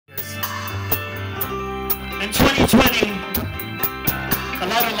2020, a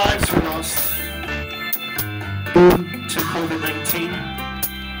lot of lives were lost due to COVID-19.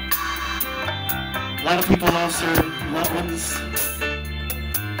 A lot of people lost their loved ones,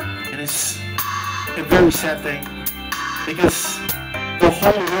 and it's a very sad thing because the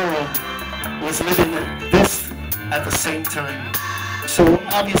whole world was living this at the same time. So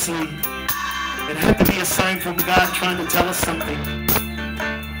obviously, it had to be a sign from God trying to tell us something.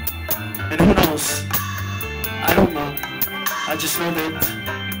 And who knows? I don't know. I just know that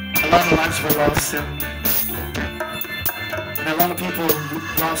a lot of lives were lost, and a lot of people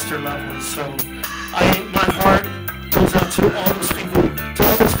lost their loved ones. So my heart goes out to all those people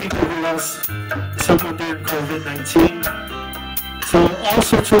who lost someone during COVID-19. So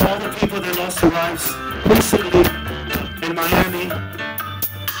also to all the people that lost their lives recently in Miami.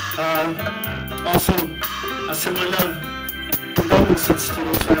 Also, I send my love, condolences to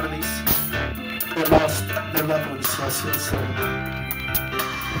those families that lost their loved ones. So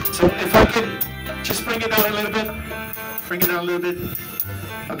if I could just bring it down a little bit,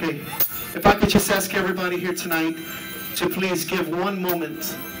 Okay, if I could just ask everybody here tonight to please give one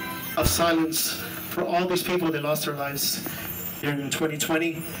moment of silence for all these people that lost their lives here in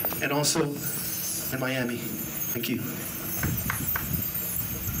 2020 and also in Miami. Thank you.